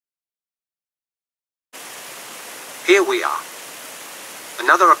Here we are.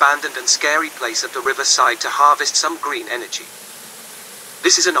 Another abandoned and scary place at the riverside to harvest some green energy.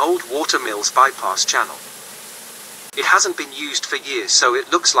 This is an old water mill's bypass channel. It hasn't been used for years, so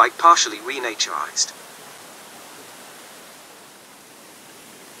it looks like partially renaturized.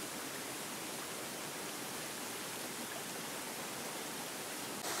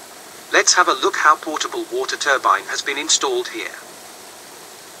 Let's have a look how portable water turbine has been installed here.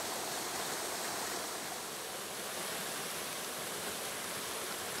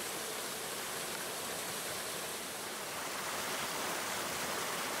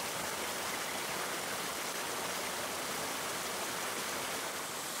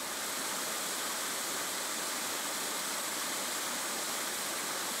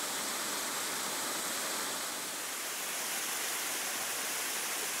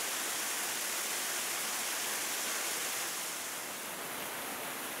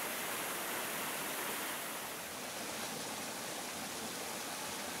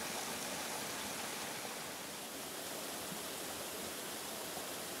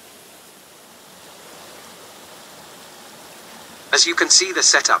 As you can see, the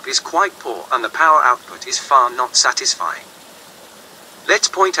setup is quite poor and the power output is far not satisfying. Let's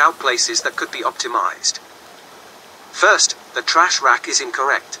point out places that could be optimized. First, the trash rack is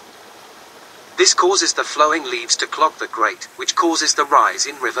incorrect. This causes the flowing leaves to clog the grate, which causes the rise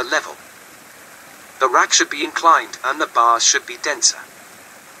in river level. The rack should be inclined and the bars should be denser.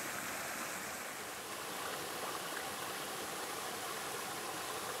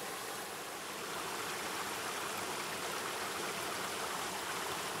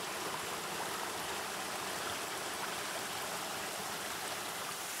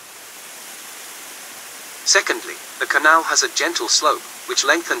 Secondly, the canal has a gentle slope, which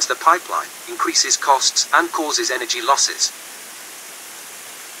lengthens the pipeline, increases costs, and causes energy losses.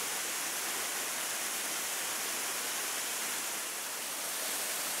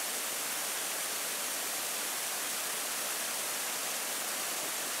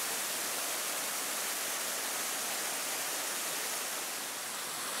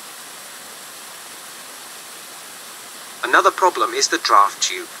 Another problem is the draft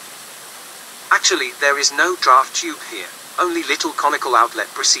tube. Actually, there is no draft tube here, only little conical outlet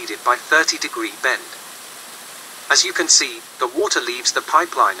preceded by 30-degree bend. As you can see, the water leaves the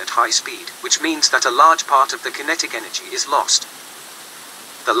pipeline at high speed, which means that a large part of the kinetic energy is lost.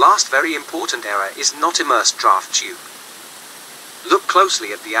 The last very important error is not immersed draft tube. Look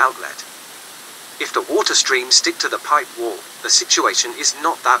closely at the outlet. If the water streams stick to the pipe wall, the situation is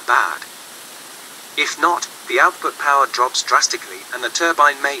not that bad. If not, the output power drops drastically and the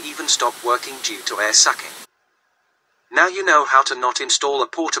turbine may even stop working due to air sucking. Now you know how to not install a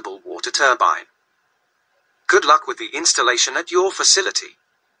portable water turbine. Good luck with the installation at your facility.